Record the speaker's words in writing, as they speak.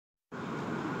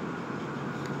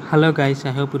Hello guys,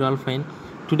 I hope you're all fine.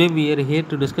 Today we are here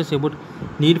to discuss about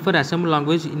need for assembly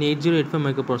language in 8085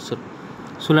 microprocessor.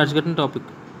 So let's get on topic.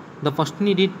 The first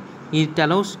need it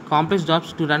allows complex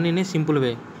jobs to run in a simple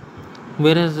way,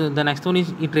 whereas the next one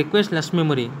is it requires less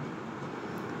memory,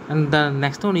 and the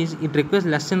next one is it requires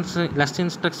less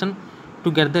instruction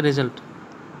to get the result.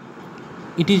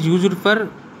 It is used for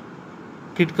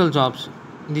critical jobs.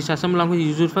 This assembly language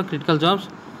is used for critical jobs,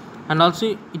 and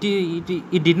also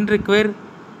it didn't require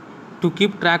to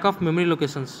keep track of memory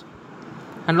locations.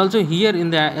 And also here in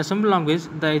the assembly language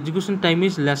the execution time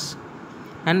is less,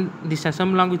 and this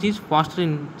assembly language is faster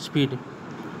in speed.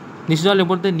 This is all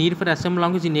about the need for assembly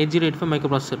language in 8085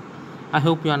 microprocessor. I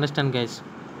hope you understand guys.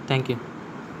 Thank you.